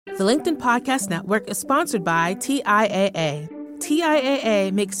The LinkedIn Podcast Network is sponsored by TIAA.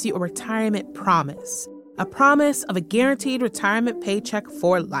 TIAA makes you a retirement promise, a promise of a guaranteed retirement paycheck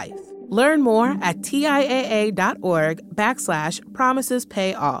for life. Learn more at TIAA.org/promises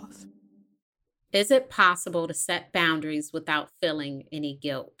pay off. Is it possible to set boundaries without feeling any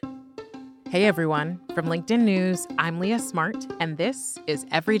guilt? Hey everyone, from LinkedIn News, I'm Leah Smart, and this is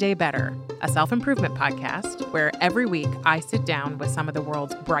Everyday Better, a self-improvement podcast where every week I sit down with some of the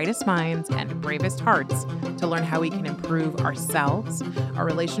world's brightest minds and bravest hearts to learn how we can improve ourselves, our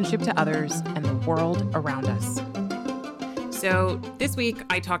relationship to others, and the world around us. So this week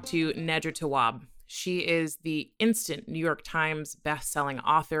I talked to Nedra Tawwab. She is the instant New York Times best-selling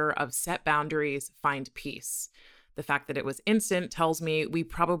author of Set Boundaries, Find Peace. The fact that it was instant tells me we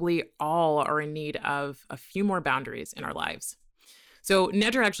probably all are in need of a few more boundaries in our lives. So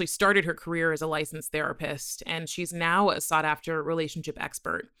Nedra actually started her career as a licensed therapist, and she's now a sought-after relationship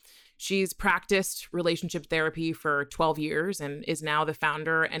expert. She's practiced relationship therapy for 12 years and is now the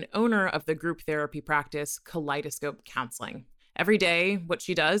founder and owner of the group therapy practice Kaleidoscope Counseling. Every day, what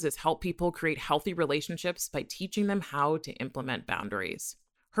she does is help people create healthy relationships by teaching them how to implement boundaries.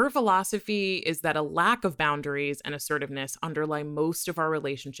 Her philosophy is that a lack of boundaries and assertiveness underlie most of our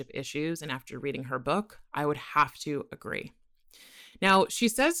relationship issues, and after reading her book, I would have to agree. Now, she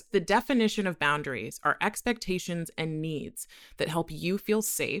says the definition of boundaries are expectations and needs that help you feel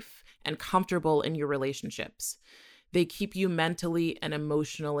safe and comfortable in your relationships. They keep you mentally and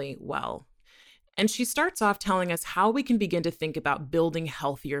emotionally well. And she starts off telling us how we can begin to think about building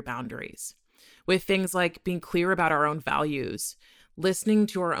healthier boundaries, with things like being clear about our own values, listening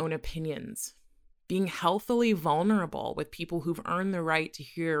to our own opinions, being healthily vulnerable with people who've earned the right to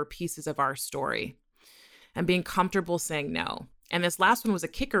hear pieces of our story, and being comfortable saying no. And this last one was a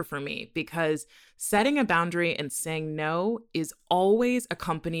kicker for me because setting a boundary and saying no is always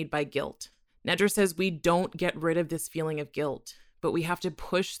accompanied by guilt. Nedra says we don't get rid of this feeling of guilt, but we have to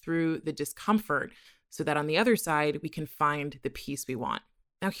push through the discomfort so that on the other side, we can find the peace we want.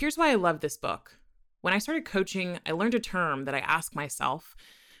 Now, here's why I love this book. When I started coaching, I learned a term that I ask myself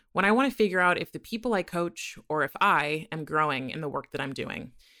when I want to figure out if the people I coach or if I am growing in the work that I'm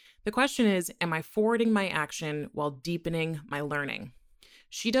doing. The question is, am I forwarding my action while deepening my learning?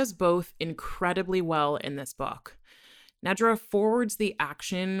 She does both incredibly well in this book. Nedra forwards the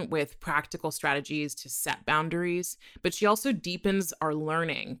action with practical strategies to set boundaries, but she also deepens our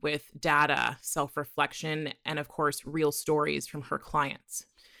learning with data, self-reflection, and of course, real stories from her clients.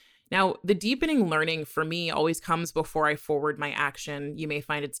 Now, the deepening learning for me always comes before I forward my action. You may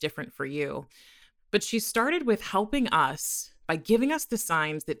find it's different for you. But she started with helping us by giving us the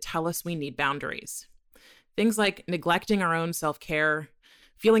signs that tell us we need boundaries. Things like neglecting our own self-care,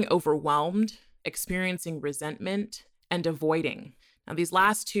 feeling overwhelmed, experiencing resentment, and avoiding. Now, these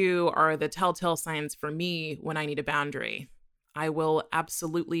last two are the telltale signs for me when I need a boundary. I will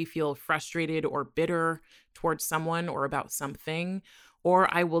absolutely feel frustrated or bitter towards someone or about something, or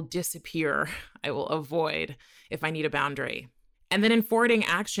I will disappear. I will avoid if I need a boundary. And then in forwarding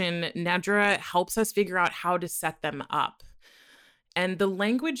action, Nedra helps us figure out how to set them up. And the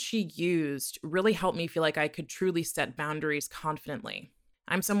language she used really helped me feel like I could truly set boundaries confidently.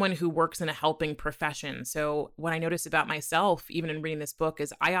 I'm someone who works in a helping profession. So what I notice about myself, even in reading this book,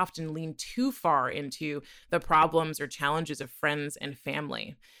 is I often lean too far into the problems or challenges of friends and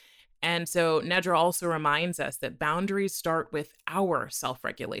family. And so Nedra also reminds us that boundaries start with our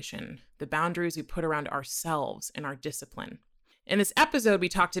self-regulation, the boundaries we put around ourselves and our discipline. In this episode, we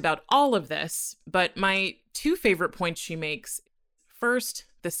talked about all of this, but my two favorite points she makes. First,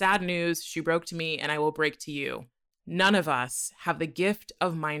 the sad news she broke to me and I will break to you. None of us have the gift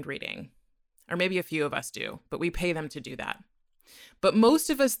of mind reading, or maybe a few of us do, but we pay them to do that. But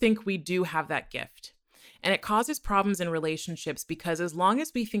most of us think we do have that gift. And it causes problems in relationships because as long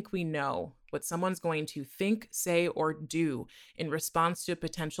as we think we know what someone's going to think, say, or do in response to a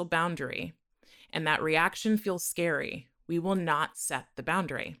potential boundary, and that reaction feels scary, we will not set the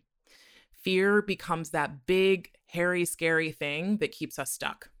boundary. Fear becomes that big, hairy, scary thing that keeps us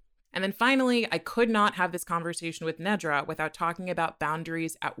stuck. And then finally, I could not have this conversation with Nedra without talking about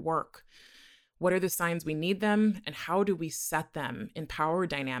boundaries at work. What are the signs we need them, and how do we set them in power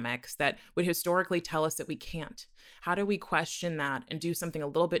dynamics that would historically tell us that we can't? How do we question that and do something a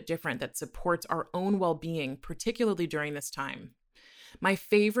little bit different that supports our own well-being, particularly during this time? My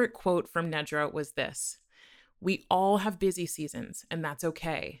favorite quote from Nedra was this: "We all have busy seasons, and that's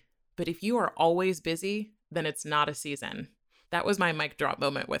okay. But if you are always busy, then it's not a season." That was my mic drop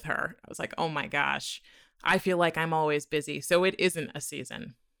moment with her. I was like, oh my gosh, I feel like I'm always busy, so it isn't a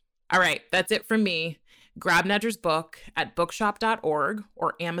season. All right, that's it from me. Grab Nedra's book at bookshop.org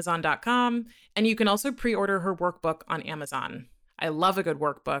or amazon.com, and you can also pre-order her workbook on Amazon. I love a good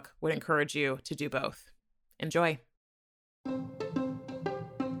workbook, would encourage you to do both. Enjoy.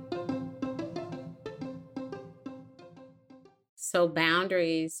 So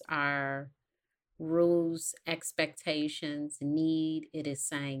boundaries are rules, expectations, need. It is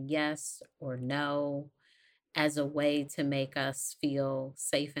saying yes or no as a way to make us feel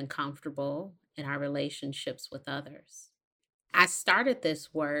safe and comfortable in our relationships with others. I started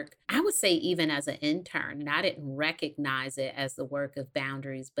this work, I would say, even as an intern, and I didn't recognize it as the work of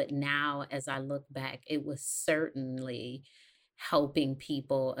boundaries. But now, as I look back, it was certainly helping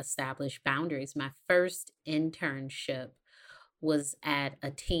people establish boundaries. My first internship was at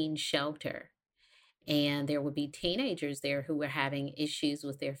a teen shelter. And there would be teenagers there who were having issues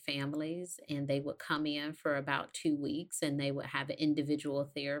with their families, and they would come in for about 2 weeks and they would have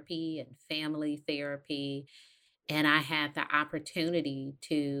individual therapy and family therapy. And I had the opportunity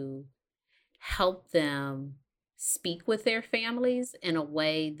to help them speak with their families in a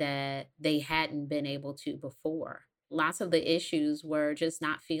way that they hadn't been able to before. Lots of the issues were just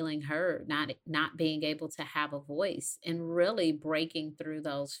not feeling heard, not being able to have a voice, and really breaking through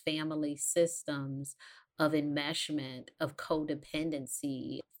those family systems of enmeshment, of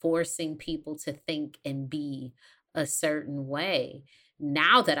codependency, forcing people to think and be a certain way.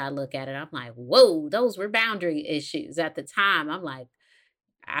 Now that I look at it, I'm like, whoa, those were boundary issues. At the time, I'm like,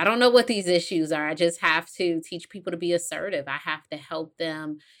 I don't know what these issues are. I just have to teach people to be assertive. I have to help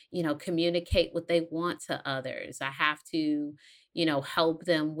them, communicate what they want to others. I have to, help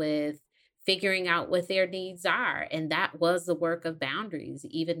them with figuring out what their needs are. And that was the work of boundaries.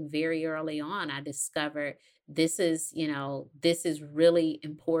 Even very early on, I discovered this is really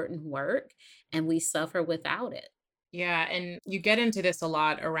important work, and we suffer without it. Yeah, and you get into this a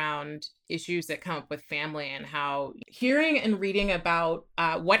lot around issues that come up with family and how hearing and reading about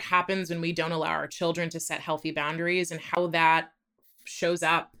what happens when we don't allow our children to set healthy boundaries and how that shows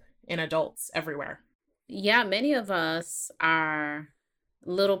up in adults everywhere. Yeah, many of us are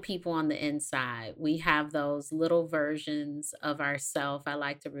little people on the inside. We have those little versions of ourselves. I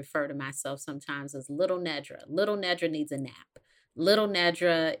like to refer to myself sometimes as little Nedra. Little Nedra needs a nap. Little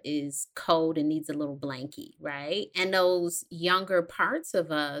Nedra is cold and needs a little blankie, right? And those younger parts of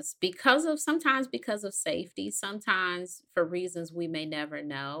us, sometimes because of safety, sometimes for reasons we may never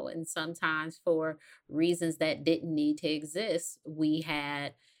know, and sometimes for reasons that didn't need to exist, we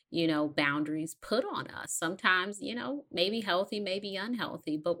had boundaries put on us. Sometimes, maybe healthy, maybe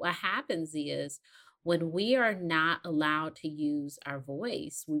unhealthy. But what happens is when we are not allowed to use our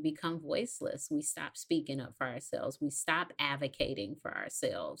voice, we become voiceless. We stop speaking up for ourselves. We stop advocating for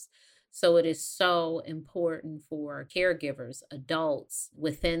ourselves. So it is so important for caregivers, adults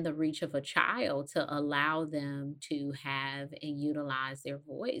within the reach of a child, to allow them to have and utilize their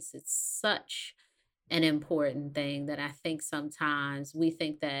voice. It's such an important thing that I think sometimes we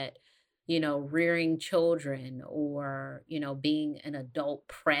think that, rearing children or, being an adult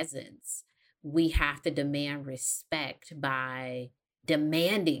presence, we have to demand respect by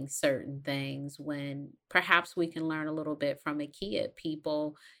demanding certain things when perhaps we can learn a little bit from a kid.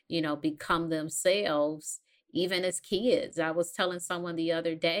 People, become themselves even as kids. I was telling someone the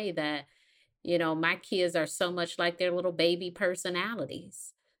other day that my kids are so much like their little baby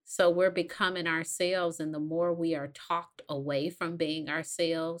personalities. So we're becoming ourselves. And the more we are talked away from being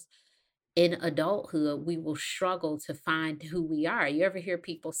ourselves in adulthood, we will struggle to find who we are. You ever hear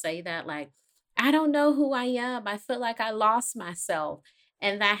people say that? Like, I don't know who I am. I feel like I lost myself.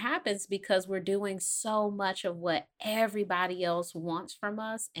 And that happens because we're doing so much of what everybody else wants from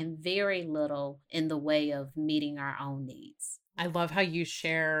us and very little in the way of meeting our own needs. I love how you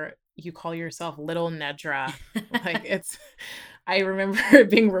call yourself Little Nedra. I remember it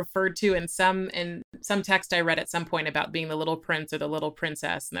being referred to in some text I read at some point about being the little prince or the little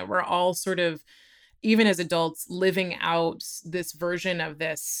princess, and that we're all sort of, even as adults, living out this version of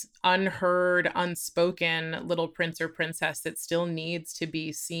this unheard, unspoken little prince or princess that still needs to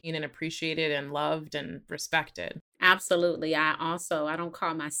be seen and appreciated and loved and respected. Absolutely. I don't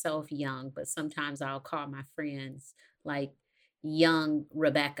call myself young, but sometimes I'll call my friends like young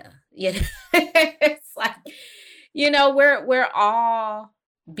Rebecca. It's like, we're all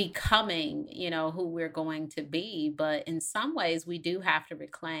becoming, who we're going to be. But in some ways, we do have to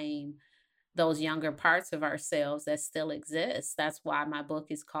reclaim those younger parts of ourselves that still exist. That's why my book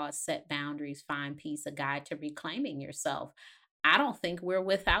is called Set Boundaries, Find Peace, A Guide to Reclaiming Yourself. I don't think we're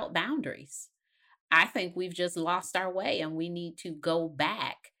without boundaries. I think we've just lost our way, and we need to go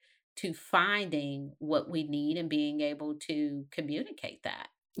back to finding what we need and being able to communicate that.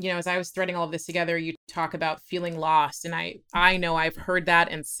 As I was threading all of this together, you talk about feeling lost. And I know I've heard that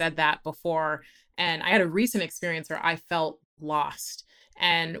and said that before. And I had a recent experience where I felt lost.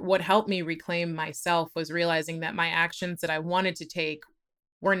 And what helped me reclaim myself was realizing that my actions that I wanted to take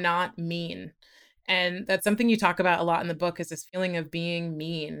were not mean. And that's something you talk about a lot in the book, is this feeling of being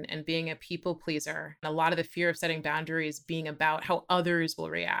mean and being a people pleaser. And a lot of the fear of setting boundaries being about how others will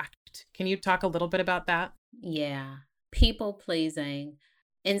react. Can you talk a little bit about that? Yeah. People pleasing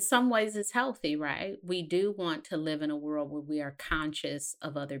in some ways is healthy, right? We do want to live in a world where we are conscious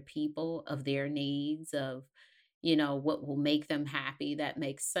of other people, of their needs, of, what will make them happy. That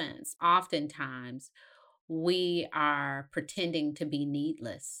makes sense. Oftentimes, we are pretending to be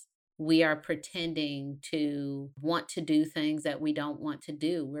needless. We are pretending to want to do things that we don't want to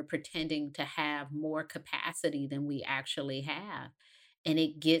do. We're pretending to have more capacity than we actually have. And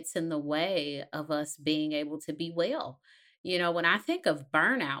it gets in the way of us being able to be well. When I think of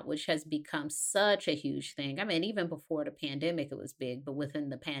burnout, which has become such a huge thing, I mean, even before the pandemic, it was big, but within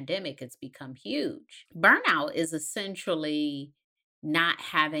the pandemic, it's become huge. Burnout is essentially not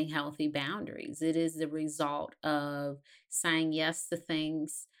having healthy boundaries. It is the result of saying yes to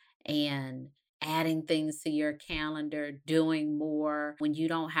things and adding things to your calendar, doing more when you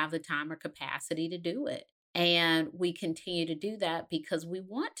don't have the time or capacity to do it. And we continue to do that because we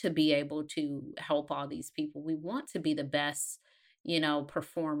want to be able to help all these people. We want to be the best,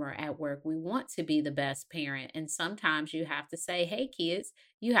 performer at work. We want to be the best parent. And sometimes you have to say, hey, kids,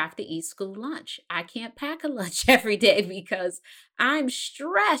 you have to eat school lunch. I can't pack a lunch every day because I'm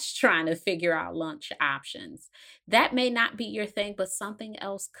stressed trying to figure out lunch options. That may not be your thing, but something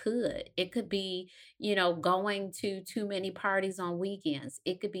else could. It could be, going to too many parties on weekends.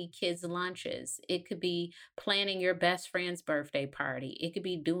 It could be kids' lunches. It could be planning your best friend's birthday party. It could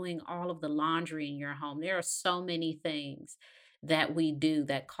be doing all of the laundry in your home. There are so many things that we do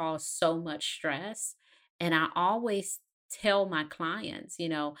that cause so much stress. And I always tell my clients,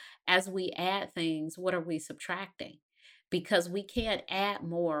 as we add things, what are we subtracting? Because we can't add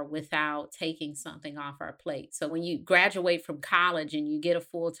more without taking something off our plate. So when you graduate from college and you get a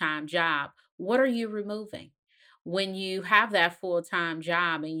full time job, what are you removing? When you have that full time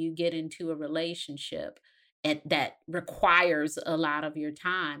job and you get into a relationship and that requires a lot of your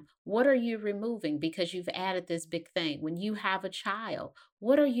time, what are you removing because you've added this big thing? When you have a child,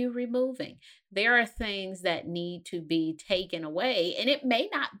 what are you removing? There are things that need to be taken away, and it may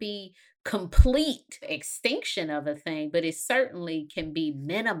not be complete extinction of a thing, but it certainly can be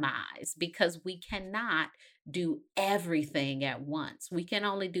minimized because we cannot do everything at once. We can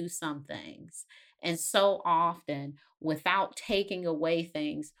only do some things. And so often, without taking away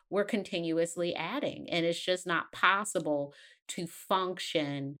things, we're continuously adding. And it's just not possible to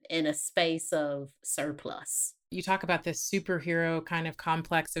function in a space of surplus. You talk about this superhero kind of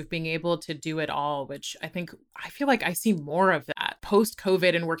complex of being able to do it all, which I feel like I see more of that post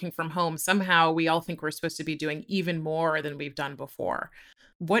COVID and working from home. Somehow we all think we're supposed to be doing even more than we've done before.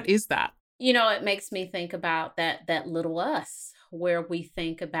 What is that? It makes me think about that little us where we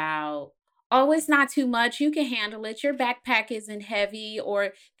think about, oh, it's not too much. You can handle it. Your backpack isn't heavy,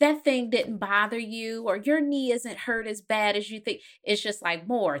 or that thing didn't bother you, or your knee isn't hurt as bad as you think. It's just like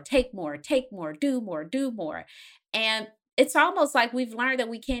more, take more, take more, do more, do more. And it's almost like we've learned that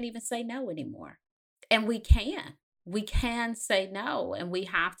we can't even say no anymore. And we can. We can say no. And we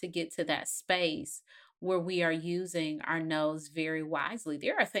have to get to that space where we are using our no's very wisely.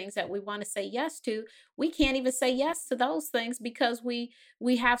 There are things that we want to say yes to. We can't even say yes to those things because we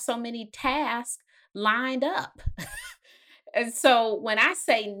have so many tasks lined up. And so when I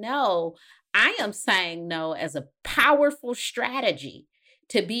say no, I am saying no as a powerful strategy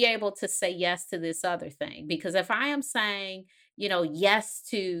to be able to say yes to this other thing. Because if I am saying, yes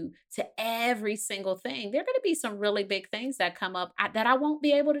to every single thing, there are going to be some really big things that come up that I won't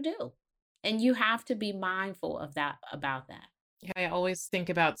be able to do. And you have to be mindful of that, about that. Yeah, I always think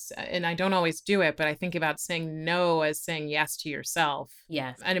about, and I don't always do it, but I think about saying no as saying yes to yourself.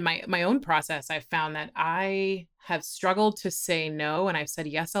 Yes. And in my own process, I've found that I have struggled to say no, and I've said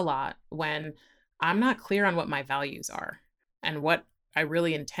yes a lot when I'm not clear on what my values are and what I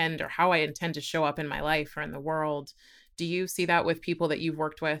really intend or how I intend to show up in my life or in the world. Do you see that with people that you've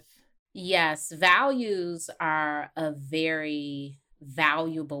worked with? Yes, values are a very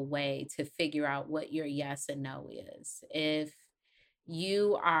valuable way to figure out what your yes and no is. If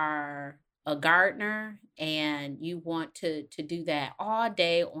you are a gardener and you want to do that all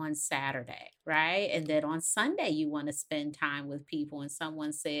day on Saturday, right? And then on Sunday you want to spend time with people and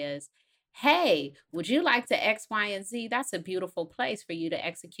someone says, "Hey, would you like to X, Y, and Z?" That's a beautiful place for you to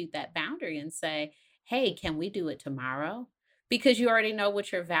execute that boundary and say, "Hey, can we do it tomorrow?" because you already know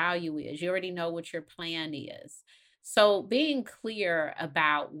what your value is. You already know what your plan is. So being clear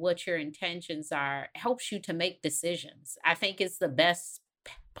about what your intentions are helps you to make decisions. I think it's the best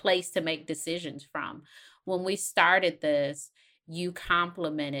place to make decisions from. When we started this, you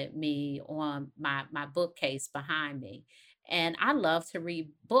complimented me on my bookcase behind me. And I love to read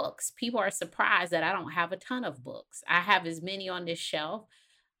books. People are surprised that I don't have a ton of books. I have as many on this shelf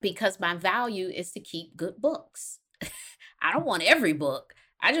because my value is to keep good books. I don't want every book.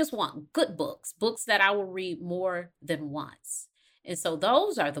 I just want good books, books that I will read more than once. And so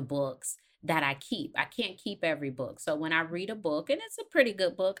those are the books that I keep. I can't keep every book. So when I read a book and it's a pretty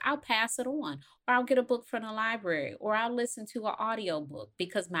good book, I'll pass it on, or I'll get a book from the library, or I'll listen to an audio book,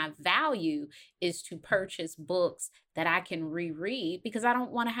 because my value is to purchase books that I can reread, because I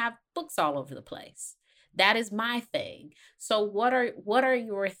don't want to have books all over the place. That is my thing. So what are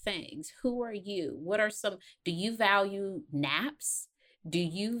your things? Who are you? What are some, do you value naps? Do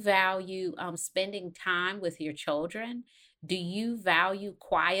you value spending time with your children? Do you value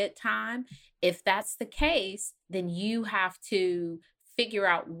quiet time? If that's the case, then you have to figure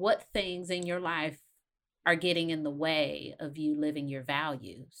out what things in your life are getting in the way of you living your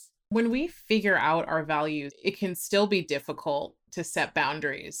values. When we figure out our values, it can still be difficult to set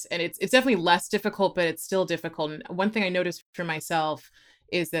boundaries. And it's definitely less difficult, but it's still difficult. And one thing I noticed for myself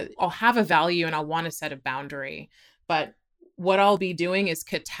is that I'll have a value and I'll want to set a boundary, but what I'll be doing is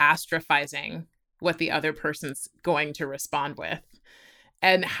catastrophizing what the other person's going to respond with.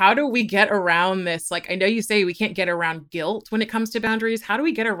 And how do we get around this? Like, I know you say we can't get around guilt when it comes to boundaries. How do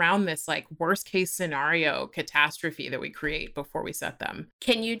we get around this like worst case scenario catastrophe that we create before we set them?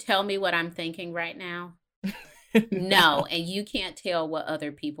 Can you tell me what I'm thinking right now? No. And you can't tell what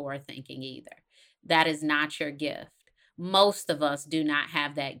other people are thinking either. That is not your gift. Most of us do not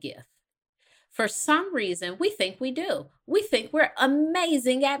have that gift. For some reason, we think we do. We think we're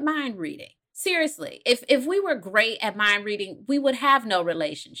amazing at mind reading. Seriously, if we were great at mind reading, we would have no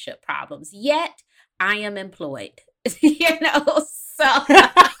relationship problems. Yet, I am employed.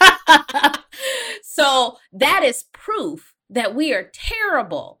 So that is proof that we are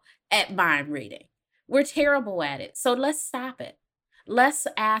terrible at mind reading. We're terrible at it. So let's stop it. Let's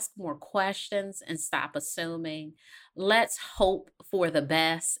ask more questions and stop assuming. Let's hope for the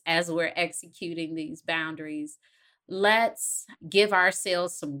best as we're executing these boundaries. Let's give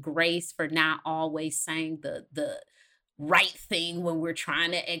ourselves some grace for not always saying the right thing when we're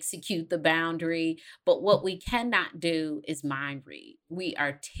trying to execute the boundary. But what we cannot do is mind read. We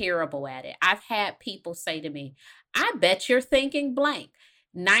are terrible at it. I've had people say to me, I bet you're thinking blank.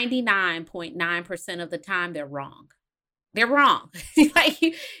 99.9% of the time, they're wrong. They're wrong. Like,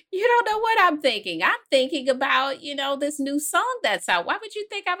 you don't know what I'm thinking. I'm thinking about, this new song that's out. Why would you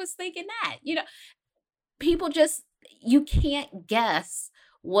think I was thinking that? People just, you can't guess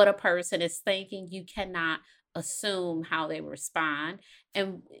what a person is thinking. You cannot assume how they respond.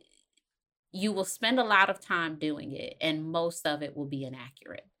 And you will spend a lot of time doing it, and most of it will be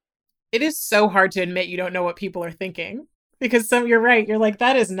inaccurate. It is so hard to admit you don't know what people are thinking, because you're right. You're like,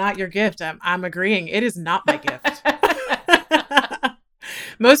 that is not your gift. I'm agreeing. It is not my gift.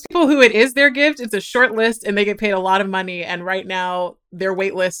 Most people who it is their gift, it's a short list and they get paid a lot of money. And right now their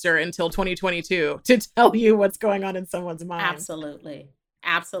wait lists are until 2022 to tell you what's going on in someone's mind. Absolutely.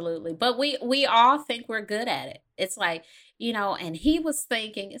 Absolutely. But we all think we're good at it. It's like, and he was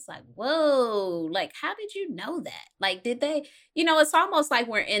thinking, it's like, whoa, like, how did you know that? Like, did they, it's almost like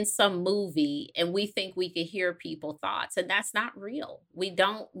we're in some movie and we think we could hear people's thoughts, and that's not real. We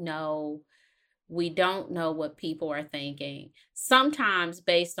don't know what people are thinking. Sometimes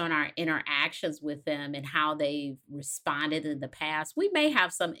based on our interactions with them and how they've responded in the past, we may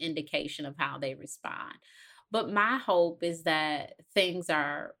have some indication of how they respond. But my hope is that things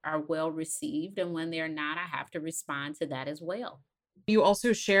are well received. And when they're not, I have to respond to that as well. You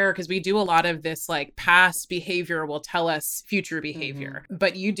also share, because we do a lot of this, like past behavior will tell us future behavior,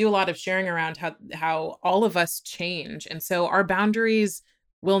 but you do a lot of sharing around how all of us change. And so our boundaries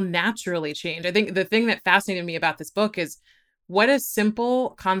will naturally change. I think the thing that fascinated me about this book is what a simple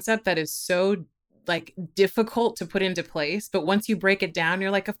concept that is so like difficult to put into place. But once you break it down, you're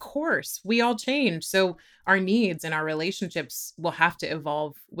like, of course, we all change. So our needs and our relationships will have to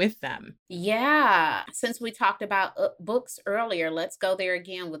evolve with them. Yeah. Since we talked about books earlier, let's go there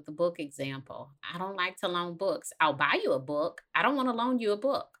again with the book example. I don't like to loan books. I'll buy you a book. I don't want to loan you a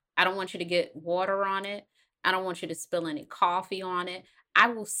book. I don't want you to get water on it. I don't want you to spill any coffee on it. I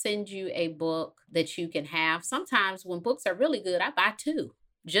will send you a book that you can have. Sometimes when books are really good, I buy two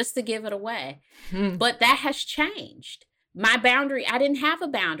just to give it away. But that has changed My boundary, I didn't have a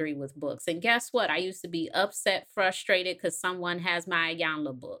boundary with books. And guess what? I used to be upset, frustrated because someone has my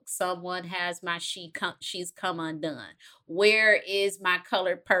Ayanla book. Someone has my She's Come Undone. Where is my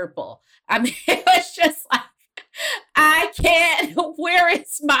colored purple? I mean, it was just like, I can't, where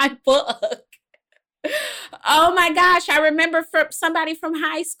is my book? Oh my gosh, I remember somebody from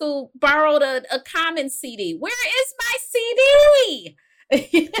high school borrowed a Common CD. Where is my CD?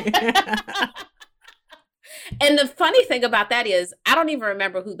 And the funny thing about that is I don't even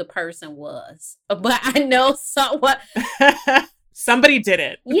remember who the person was, but I know someone. Somebody did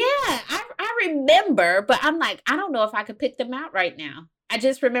it. Yeah, I remember, but I'm like, I don't know if I could pick them out right now. I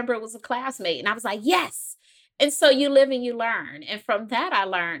just remember it was a classmate and I was like, yes. And so you live and you learn. And from that, I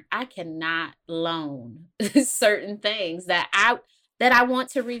learned I cannot loan certain things that I want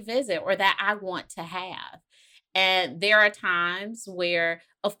to revisit or that I want to have. And there are times where,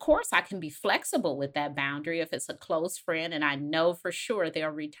 of course, I can be flexible with that boundary. If it's a close friend and I know for sure they'll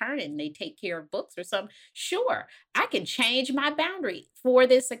return it and they take care of books or something, sure, I can change my boundary for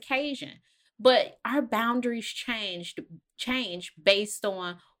this occasion. But our boundaries change based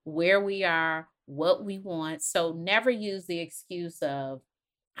on where we are, what we want. So never use the excuse of,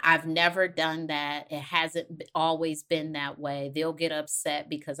 I've never done that. It hasn't always been that way. They'll get upset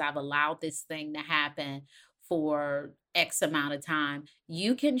because I've allowed this thing to happen for X amount of time.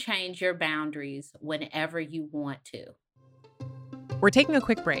 You can change your boundaries whenever you want to. We're taking a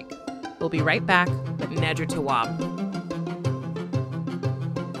quick break. We'll be right back with Nedra Tawwab.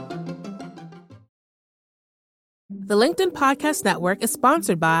 The LinkedIn Podcast Network is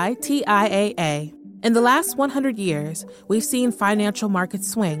sponsored by TIAA. In the last 100 years, we've seen financial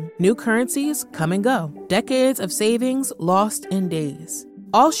markets swing, new currencies come and go, decades of savings lost in days,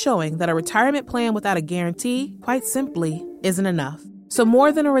 all showing that a retirement plan without a guarantee, quite simply, isn't enough. So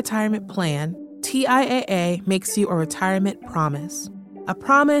more than a retirement plan, TIAA makes you a retirement promise. A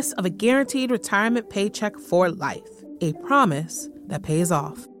promise of a guaranteed retirement paycheck for life. A promise that pays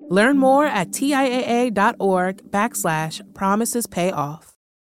off. Learn more at TIAA.org/promisespayoff.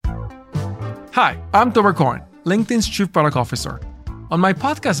 Hi, I'm Tawwab Cohen, LinkedIn's Chief Product Officer. On my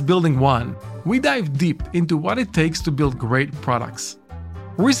podcast, Building One, we dive deep into what it takes to build great products.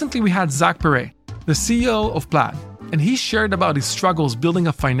 Recently, we had Zach Perret, the CEO of Plaid, and he shared about his struggles building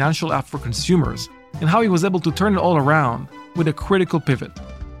a financial app for consumers and how he was able to turn it all around with a critical pivot.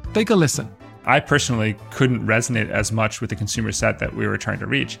 Take a listen. I personally couldn't resonate as much with the consumer set that we were trying to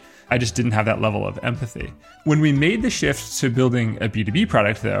reach. I just didn't have that level of empathy. When we made the shift to building a B2B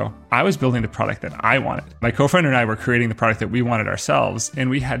product, though, I was building the product that I wanted. My co-founder and I were creating the product that we wanted ourselves, and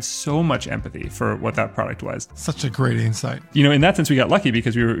we had so much empathy for what that product was. Such a great insight. You know, in that sense, we got lucky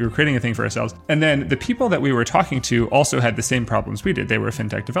because we were creating a thing for ourselves. And then the people that we were talking to also had the same problems we did. They were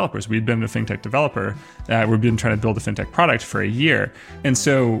fintech developers. We'd been a fintech developer. We've been trying to build a fintech product for a year. And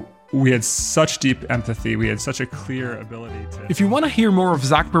so we had such deep empathy. We had such a clear ability to... If you want to hear more of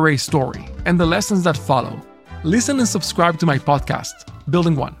Zach Perret's story and the lessons that follow, listen and subscribe to my podcast,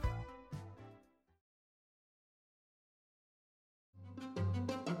 Building One.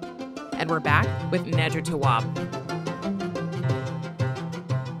 And we're back with Nedra Tawwab.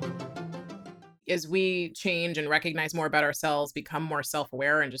 As we change and recognize more about ourselves, become more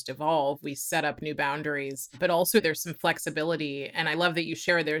self-aware and just evolve, we set up new boundaries, but also there's some flexibility. And I love that you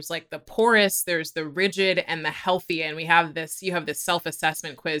share, there's like the porous, there's the rigid and the healthy. And you have this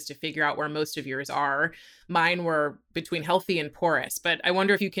self-assessment quiz to figure out where most of yours are. Mine were between healthy and porous, but I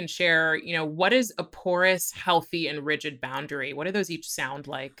wonder if you can share, what is a porous, healthy, and rigid boundary? What do those each sound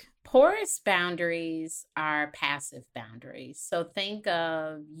like? Porous boundaries are passive boundaries. So think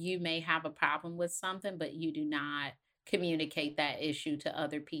of, you may have a problem with something, but you do not communicate that issue to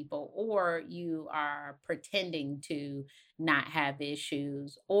other people, or you are pretending to not have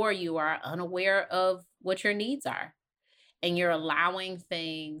issues, or you are unaware of what your needs are, and you're allowing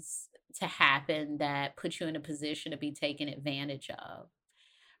things to happen that put you in a position to be taken advantage of.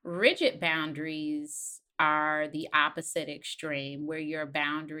 Rigid boundaries are the opposite extreme, where your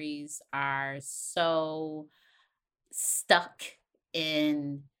boundaries are so stuck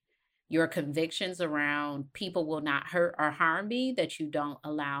in your convictions around people will not hurt or harm me that you don't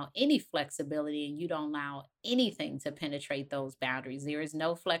allow any flexibility and you don't allow anything to penetrate those boundaries. There is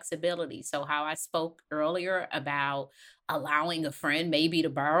no flexibility. So how I spoke earlier about allowing a friend maybe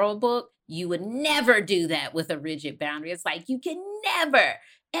to borrow a book, you would never do that with a rigid boundary. It's like, you can never,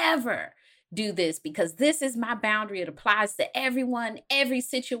 ever do this because this is my boundary. It applies to everyone, every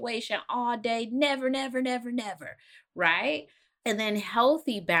situation, all day, never, never, never, never, right? And then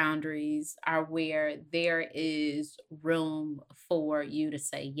healthy boundaries are where there is room for you to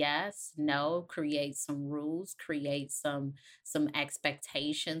say yes, no, create some rules, create some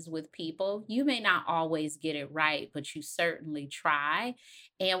expectations with people. You may not always get it right, but you certainly try.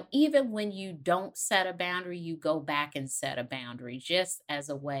 And even when you don't set a boundary, you go back and set a boundary just as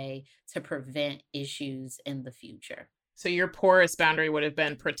a way to prevent issues in the future. So your poorest boundary would have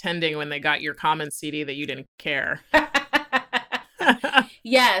been pretending when they got your Common CD that you didn't care.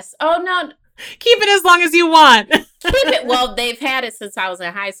 Yes. Oh, no. Keep it as long as you want. Keep it. Well, they've had it since I was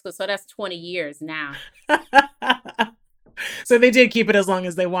in high school, so that's 20 years now. So they did keep it as long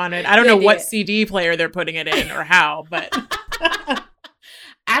as they wanted. I don't know what CD player they're putting it in or how, but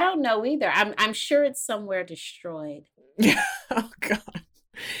I don't know either. I'm sure it's somewhere destroyed. Oh God.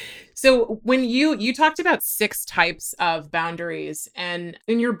 So when you talked about 6 types of boundaries, and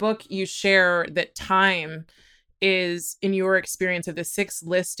in your book you share that time is, in your experience of the 6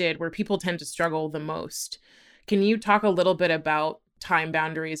 listed, where people tend to struggle the most. Can you talk a little bit about time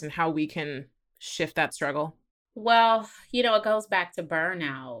boundaries and how we can shift that struggle? Well, it goes back to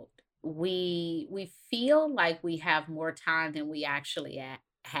burnout. We feel like we have more time than we actually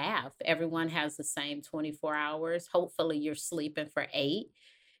have. Everyone has the same 24 hours. Hopefully you're sleeping for 8.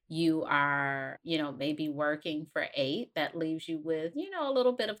 You are, maybe working for 8. That leaves you with, a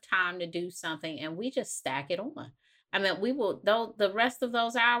little bit of time to do something, and we just stack it on. I mean, we will, though, the rest of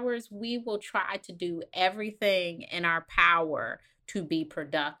those hours, we will try to do everything in our power to be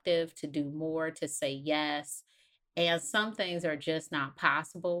productive, to do more, to say yes. And some things are just not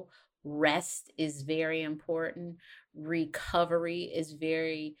possible. Rest is very important. Recovery is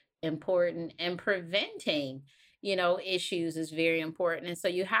very important. And preventing, issues is very important. And so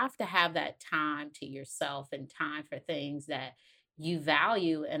you have to have that time to yourself and time for things that you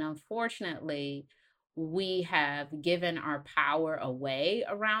value. And unfortunately, we have given our power away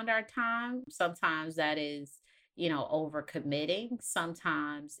around our time. Sometimes that is, overcommitting.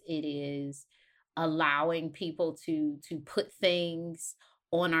 Sometimes it is allowing people to put things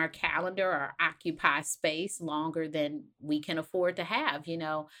on our calendar or occupy space longer than we can afford to have.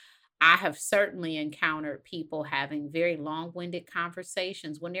 I have certainly encountered people having very long-winded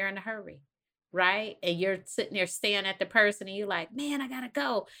conversations when they're in a hurry, right? And you're sitting there staring at the person and you're like, man, I gotta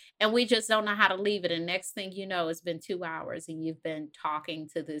go. And we just don't know how to leave it. And next thing you know, it's been 2 hours and you've been talking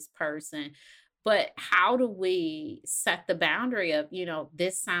to this person. But how do we set the boundary of,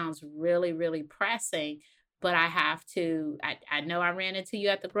 this sounds really, really pressing, but I know I ran into you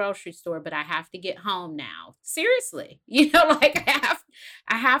at the grocery store, but I have to get home now. Seriously, like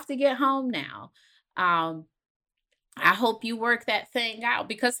I have to get home now. I hope you work that thing out,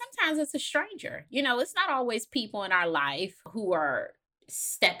 because sometimes it's a stranger. It's not always people in our life who are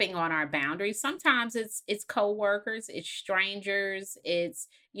stepping on our boundaries. Sometimes it's coworkers, it's strangers, it's,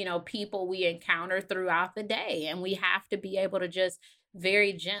 people we encounter throughout the day. And we have to be able to just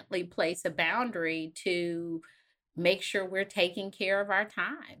very gently place a boundary to make sure we're taking care of our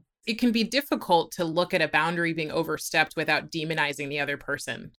time. It can be difficult to look at a boundary being overstepped without demonizing the other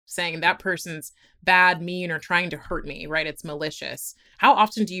person, saying that person's bad, mean, or trying to hurt me, right? It's malicious. How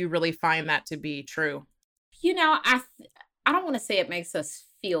often do you really find that to be true? I don't want to say it makes us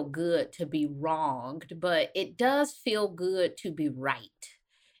feel good to be wronged, but it does feel good to be right.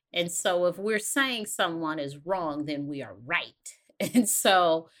 And so if we're saying someone is wrong, then we are right. And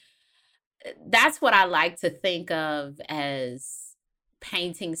so that's what I like to think of as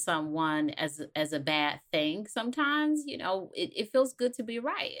painting someone as a bad thing. Sometimes, it feels good to be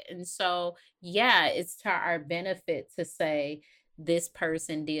right. And so, yeah, it's to our benefit to say, this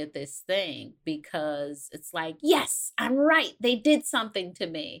person did this thing, because it's like, yes, I'm right. They did something to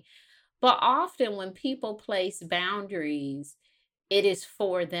me. But often when people place boundaries, it is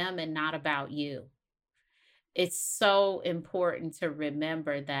for them and not about you. It's so important to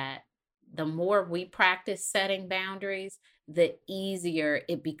remember that the more we practice setting boundaries, the easier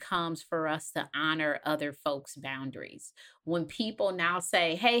it becomes for us to honor other folks' boundaries. When people now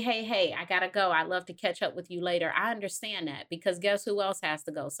say, hey, I gotta go. I'd love to catch up with you later. I understand that, because guess who else has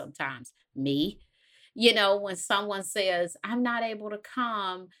to go sometimes? Me. When someone says, I'm not able to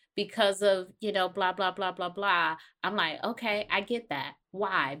come because of, blah, blah, blah, blah, blah. I'm like, okay, I get that.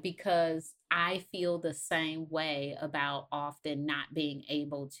 Why? Because I feel the same way about often not being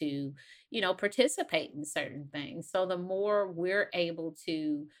able to, participate in certain things. So the more we're able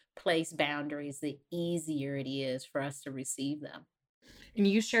to place boundaries, the easier it is for us to receive them. And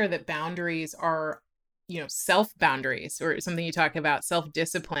you share that boundaries are, self boundaries, or something you talk about,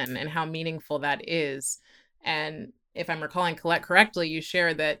 self-discipline, and how meaningful that is. And If I'm recalling correctly, you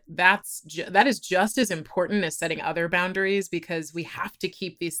share that that is just as important as setting other boundaries, because we have to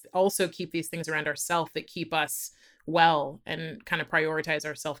keep these things around ourselves that keep us well and kind of prioritize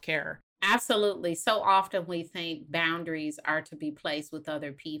our self-care. Absolutely. So often we think boundaries are to be placed with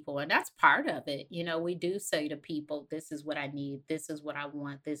other people, and that's part of it. We do say to people, this is what I need, this is what I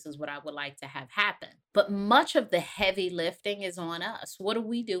want, this is what I would like to have happen. But much of the heavy lifting is on us. What do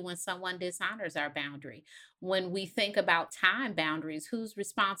we do when someone dishonors our boundary? When we think about time boundaries, who's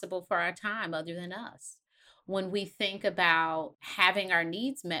responsible for our time other than us? When we think about having our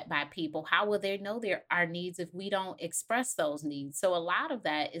needs met by people, how will they know our needs if we don't express those needs? So a lot of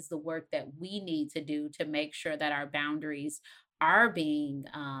that is the work that we need to do to make sure that our boundaries are being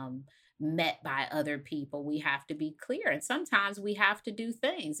met by other people. We have to be clear, and sometimes we have to do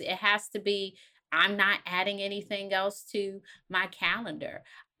things. It has to be, I'm not adding anything else to my calendar.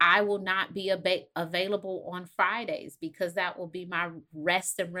 I will not be available on Fridays because that will be my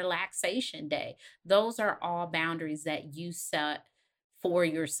rest and relaxation day. Those are all boundaries that you set for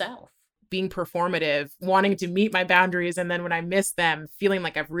yourself. Being performative, wanting to meet my boundaries, and then when I miss them, feeling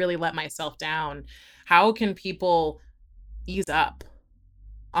like I've really let myself down. How can people ease up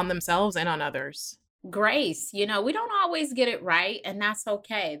on themselves and on others? Grace, we don't always get it right, and that's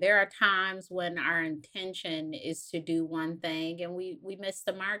okay. There are times when our intention is to do one thing and we miss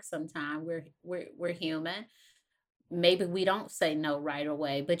the mark sometime. We're human. Maybe we don't say no right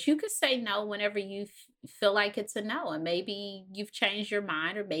away, but you could say no whenever you feel like it's a no, and maybe you've changed your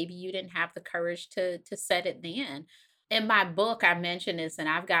mind, or maybe you didn't have the courage to set it then. In my book, I mentioned this, and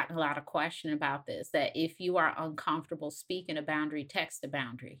I've gotten a lot of question about this, that if you are uncomfortable speaking a boundary, text a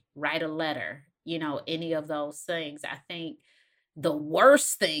boundary, write a letter, any of those things. I think the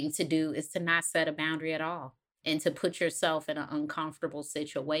worst thing to do is to not set a boundary at all and to put yourself in an uncomfortable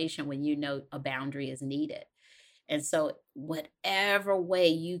situation when you know a boundary is needed. And so whatever way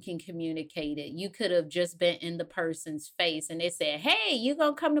you can communicate it, you could have just been in the person's face and they said, hey, you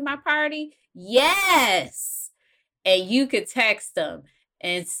gonna come to my party? Yes. And you could text them.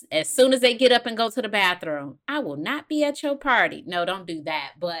 And as soon as they get up and go to the bathroom, I will not be at your party. No, don't do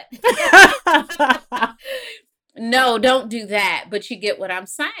that. But no, don't do that. But you get what I'm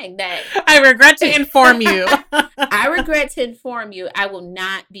saying. That I regret to inform you. I regret to inform you, I will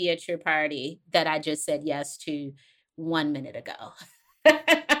not be at your party that I just said yes to 1 minute ago.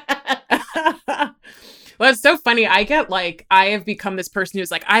 Well, it's so funny. I have become this person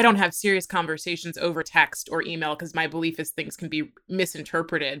who's like, I don't have serious conversations over text or email because my belief is things can be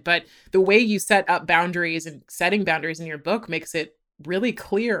misinterpreted. But the way you set up boundaries and setting boundaries in your book makes it really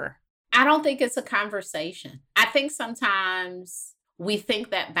clear. I don't think it's a conversation. I think sometimes we think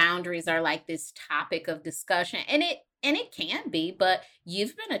that boundaries are like this topic of discussion, and it can be, but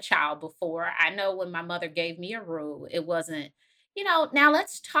you've been a child before. I know when my mother gave me a rule, it wasn't, now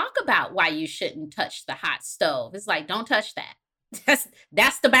let's talk about why you shouldn't touch the hot stove. It's like, don't touch that.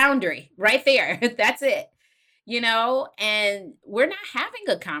 That's the boundary right there. That's it. And we're not having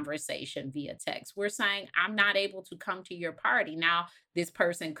a conversation via text. We're saying, I'm not able to come to your party. Now, this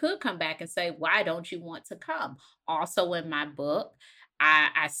person could come back and say, why don't you want to come? Also in my book,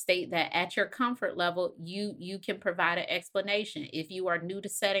 I state that at your comfort level, you can provide an explanation. If you are new to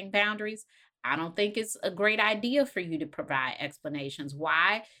setting boundaries, I don't think it's a great idea for you to provide explanations.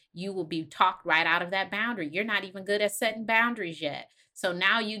 Why? You will be talked right out of that boundary. You're not even good at setting boundaries yet. So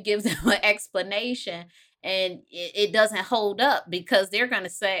now you give them an explanation and it doesn't hold up because they're going to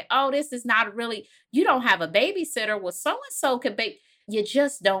say, oh, this is not really, you don't have a babysitter. Well, so-and-so could be, you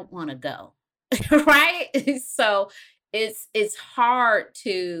just don't want to go. Right? So it's hard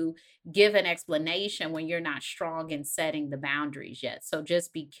to give an explanation when you're not strong in setting the boundaries yet. So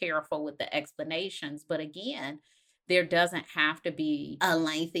just be careful with the explanations. But again, there doesn't have to be a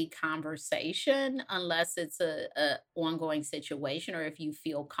lengthy conversation unless it's a ongoing situation or if you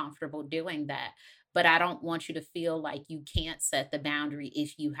feel comfortable doing that. But I don't want you to feel like you can't set the boundary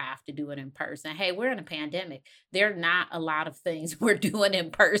if you have to do it in person. Hey, we're in a pandemic. There are not a lot of things we're doing in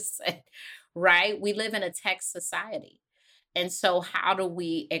person, right? We live in a tech society. And so how do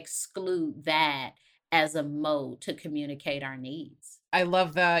we exclude that as a mode to communicate our needs? I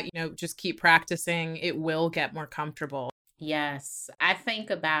love that, just keep practicing. It will get more comfortable. Yes. I think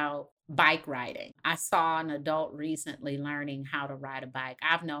about bike riding. I saw an adult recently learning how to ride a bike.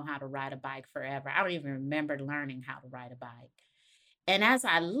 I've known how to ride a bike forever. I don't even remember learning how to ride a bike. And as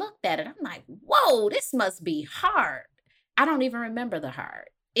I looked at it, I'm like, whoa, this must be hard. I don't even remember the hard.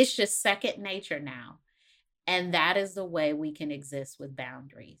 It's just second nature now. And that is the way we can exist with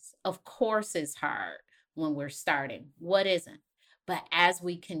boundaries. Of course, it's hard when we're starting. What isn't? But as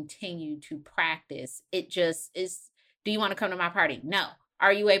we continue to practice, it just is. Do you want to come to my party? No.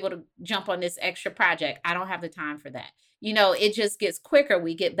 Are you able to jump on this extra project? I don't have the time for that. It just gets quicker.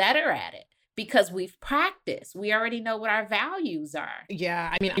 We get better at it because we've practiced. We already know what our values are. Yeah.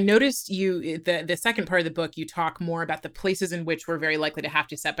 I mean, I noticed the second part of the book, you talk more about the places in which we're very likely to have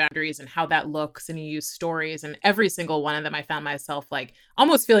to set boundaries and how that looks. And you use stories, and every single one of them, I found myself like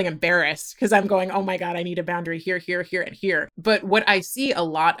almost feeling embarrassed because I'm going, oh my God, I need a boundary here, here, here, and here. But what I see a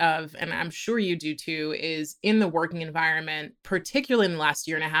lot of, and I'm sure you do too, is in the working environment, particularly in the last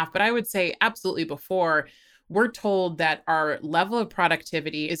year and a half, but I would say absolutely before, we're told that our level of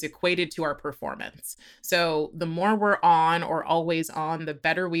productivity is equated to our performance. So the more we're on or always on, the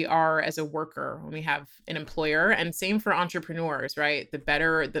better we are as a worker when we have an employer. And same for entrepreneurs, right?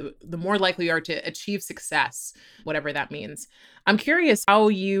 The more likely we are to achieve success, whatever that means. I'm curious how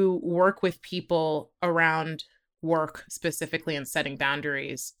you work with people around work specifically and setting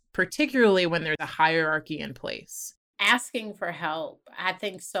boundaries, particularly when there's a hierarchy in place. Asking for help. I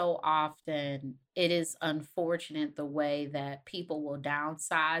think so often it is unfortunate the way that people will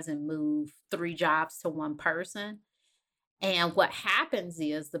downsize and move 3 jobs to one person. And what happens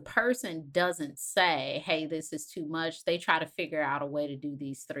is the person doesn't say, hey, this is too much. They try to figure out a way to do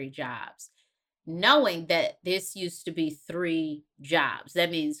these 3 jobs, knowing that this used to be 3 jobs. That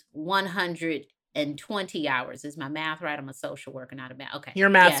means 120 hours. Is my math right? I'm a social worker, not a math. Okay. Your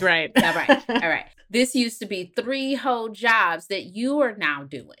math's right. All right. All right. This used to be 3 whole jobs that you are now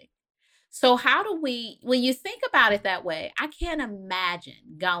doing. So how do we, when you think about it that way, I can't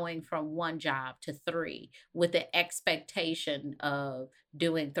imagine going from 1 job to 3 with the expectation of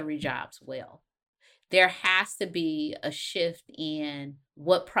doing 3 jobs well. There has to be a shift in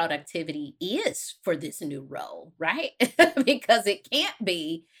what productivity is for this new role, right? Because it can't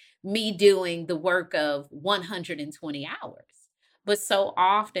be me doing the work of 120 hours. But so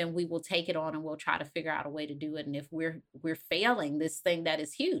often we will take it on and we'll try to figure out a way to do it. And if we're failing this thing that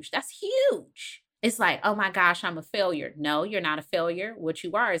is huge, that's huge. It's like, oh my gosh, I'm a failure. No, you're not a failure. What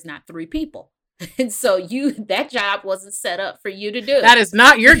you are is not 3 people. And so that job wasn't set up for you to do. That is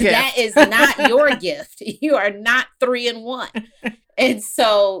not your gift. That is not your gift. You are not 3 in 1. And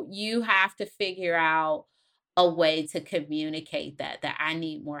so you have to figure out a way to communicate that I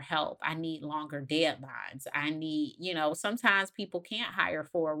need more help. I need longer deadlines. I need, sometimes people can't hire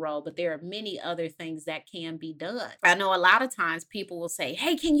for a role, but there are many other things that can be done. I know a lot of times people will say,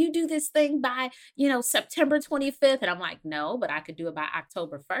 hey, can you do this thing by, September 25th? And I'm like, no, but I could do it by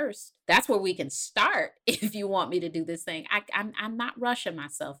October 1st. That's where we can start if you want me to do this thing. I'm not rushing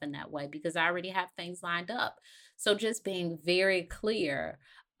myself in that way because I already have things lined up. So just being very clear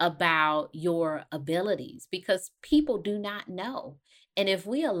about your abilities, because people do not know. And if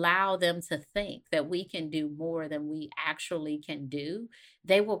we allow them to think that we can do more than we actually can do,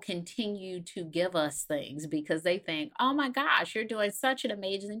 they will continue to give us things because they think, oh my gosh, you're doing such an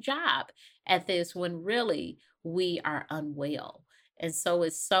amazing job at this, when really we are unwell. And so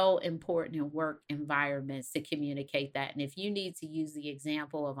it's so important in work environments to communicate that. And if you need to use the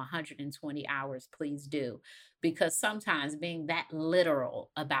example of 120 hours, please do. Because sometimes being that literal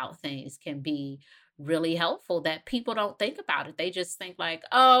about things can be really helpful, that people don't think about it. They just think like,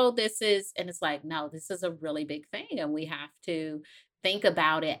 oh, and it's like, no, this is a really big thing. And we have to think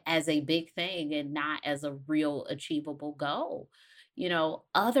about it as a big thing and not as a real achievable goal.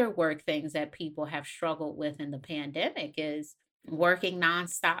 Other work things that people have struggled with in the pandemic is working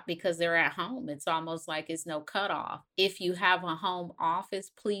nonstop because they're at home. It's almost like it's no cutoff. If you have a home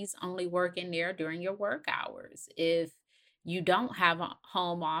office, please only work in there during your work hours. If you don't have a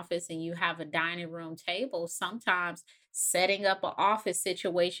home office and you have a dining room table, sometimes setting up an office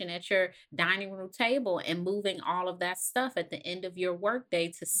situation at your dining room table and moving all of that stuff at the end of your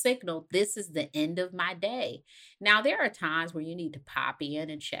workday to signal this is the end of my day. Now, there are times where you need to pop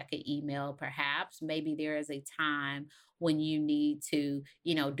in and check an email, perhaps. Maybe there is a time when you need to,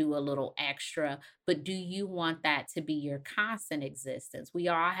 do a little extra, but do you want that to be your constant existence? We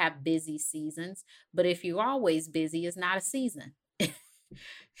all have busy seasons, but if you're always busy, it's not a season.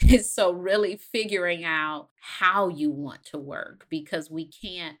 So really figuring out how you want to work, because we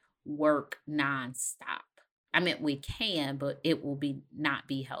can't work nonstop. I mean, we can, but it will not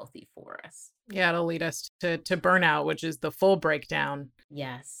be healthy for us. Yeah, it'll lead us to burnout, which is the full breakdown.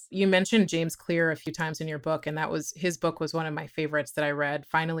 Yes. You mentioned James Clear a few times in your book, and his book was one of my favorites that I read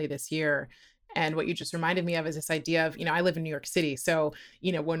finally this year. And what you just reminded me of is this idea of, I live in New York City. So,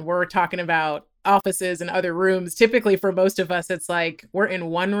 when we're talking about offices and other rooms, typically for most of us, it's like we're in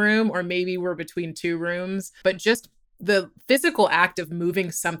one room or maybe we're between 2 rooms, but just the physical act of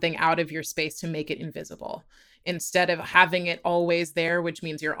moving something out of your space to make it invisible. instead of having it always there, which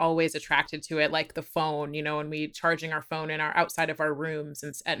means you're always attracted to it, like the phone, and we charging our phone in our outside of our rooms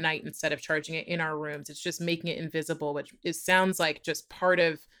and at night instead of charging it in our rooms. It's just making it invisible, which sounds like just part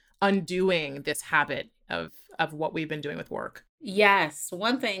of undoing this habit of what we've been doing with work. Yes.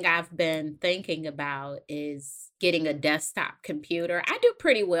 One thing I've been thinking about is getting a desktop computer. I do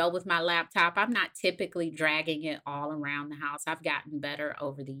pretty well with my laptop. I'm not typically dragging it all around the house. I've gotten better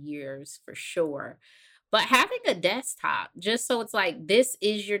over the years for sure. But having a desktop, just so it's like, this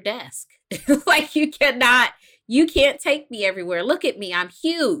is your desk. Like you can't take me everywhere. Look at me, I'm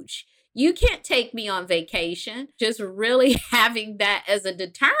huge. You can't take me on vacation. Just really having that as a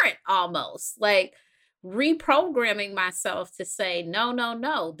deterrent almost. Like reprogramming myself to say, no, no,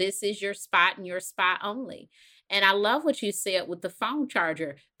 no, this is your spot and your spot only. And I love what you said with the phone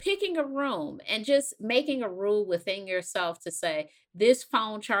charger, picking a room and just making a rule within yourself to say, this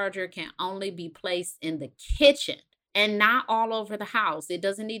phone charger can only be placed in the kitchen and not all over the house. It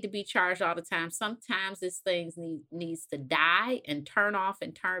doesn't need to be charged all the time. Sometimes this thing needs to die and turn off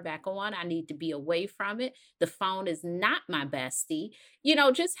and turn back on. I need to be away from it. The phone is not my bestie.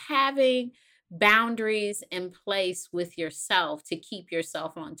 Just having boundaries in place with yourself to keep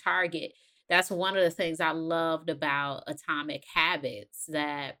yourself on target. That's one of the things I loved about Atomic Habits,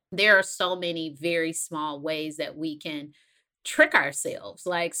 that there are so many very small ways that we can trick ourselves.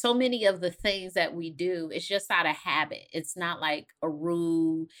 Like so many of the things that we do, it's just out of habit. It's not like a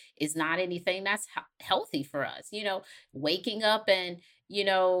rule. It's not anything that's healthy for us. Waking up and,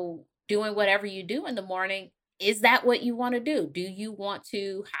 doing whatever you do in the morning. Is that what you want to do? Do you want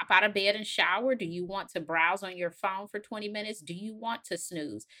to hop out of bed and shower? Do you want to browse on your phone for 20 minutes? Do you want to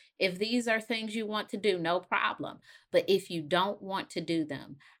snooze? If these are things you want to do, no problem. But if you don't want to do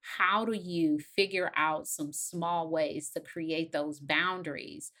them, how do you figure out some small ways to create those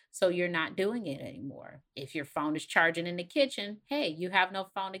boundaries so you're not doing it anymore? If your phone is charging in the kitchen, hey, you have no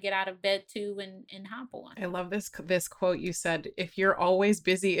phone to get out of bed to and hop on. I love this quote you said, if you're always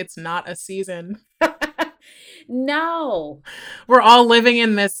busy, it's not a season. No, we're all living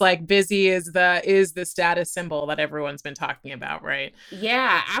in this like busy is the status symbol that everyone's been talking about, right?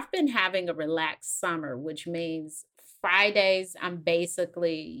 Yeah, I've been having a relaxed summer, which means Fridays I'm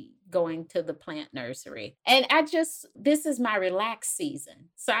basically going to the plant nursery. And this is my relaxed season.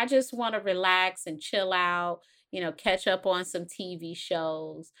 So I just want to relax and chill out, catch up on some TV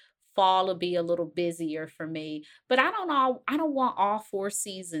shows. Fall will be a little busier for me, but I don't want all 4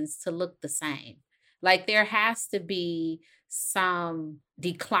 seasons to look the same. Like there has to be some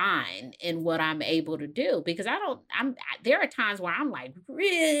decline in what I'm able to do because there are times where I'm like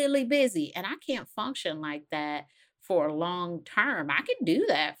really busy and I can't function like that for a long term. I can do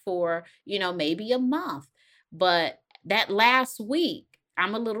that for, maybe a month, but that last week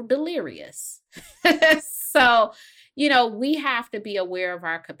I'm a little delirious. So, we have to be aware of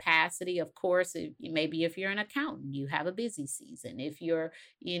our capacity. Of course, maybe if you're an accountant, you have a busy season. If you're,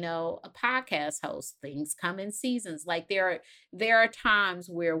 a podcast host, things come in seasons. Like there are times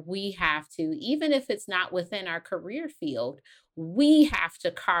where we have to, even if it's not within our career field, we have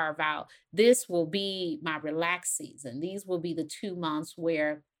to carve out, this will be my relaxed season. These will be the 2 months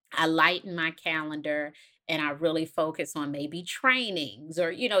where I lighten my calendar and I really focus on maybe trainings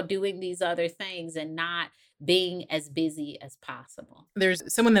or, doing these other things and not being as busy as possible. There's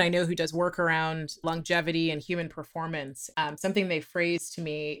someone that I know who does work around longevity and human performance. Something they phrased to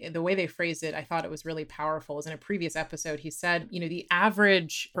me, the way they phrased it, I thought it was really powerful. Is in a previous episode, he said, the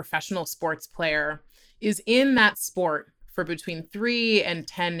average professional sports player is in that sport for between 3 and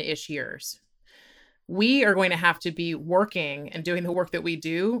 10-ish years. We are going to have to be working and doing the work that we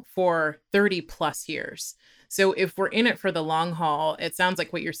do for 30 plus years. So if we're in it for the long haul, it sounds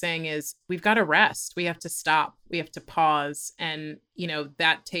like what you're saying is we've got to rest. We have to stop. We have to pause. And,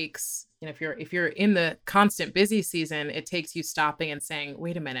 that takes, if you're in the constant busy season, it takes you stopping and saying,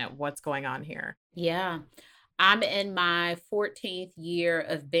 wait a minute, what's going on here? Yeah. I'm in my 14th year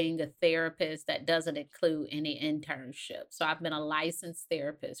of being a therapist that doesn't include any internship. So I've been a licensed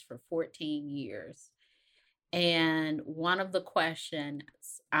therapist for 14 years. And one of the questions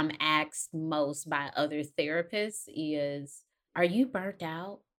I'm asked most by other therapists is, are you burnt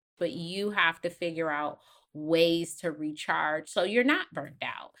out? But you have to figure out ways to recharge so you're not burnt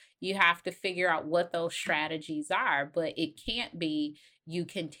out. You have to figure out what those strategies are, but it can't be you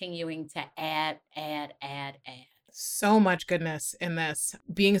continuing to add. So much goodness in this.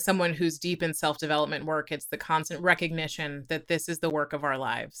 Being someone who's deep in self-development work, it's the constant recognition that this is the work of our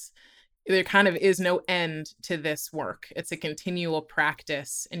lives. There kind of is no end to this work. It's a continual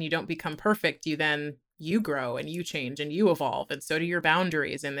practice and you don't become perfect. You then you grow and you change and you evolve. And so do your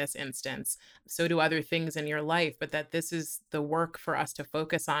boundaries in this instance. So do other things in your life, but that this is the work for us to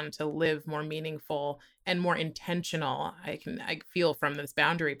focus on to live more meaningful and more intentional. I feel from this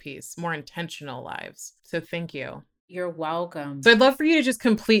boundary piece, more intentional lives. So thank you. You're welcome. So I'd love for you to just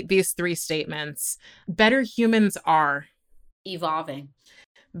complete these 3 statements. Better humans are evolving.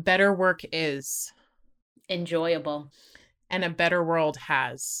 Better work is enjoyable. And a better world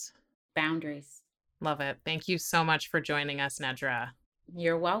has boundaries. Love it. Thank you so much for joining us, Nedra.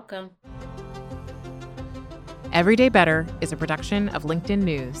 You're welcome. Everyday Better is a production of LinkedIn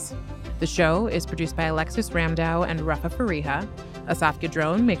News. The show is produced by Alexis Ramdow and Rafa Fariha. Asaf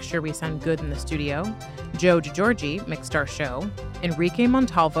Gadron makes sure we sound good in the studio. Joe DeGiorgi mixed our show. Enrique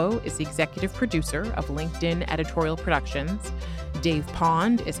Montalvo is the executive producer of LinkedIn Editorial Productions. Dave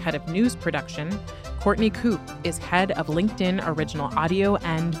Pond is head of news production. Courtney Koop is head of LinkedIn Original Audio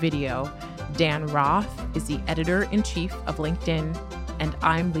and Video. Dan Roth is the editor-in-chief of LinkedIn. And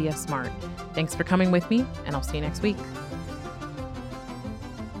I'm Leah Smart. Thanks for coming with me, and I'll see you next week.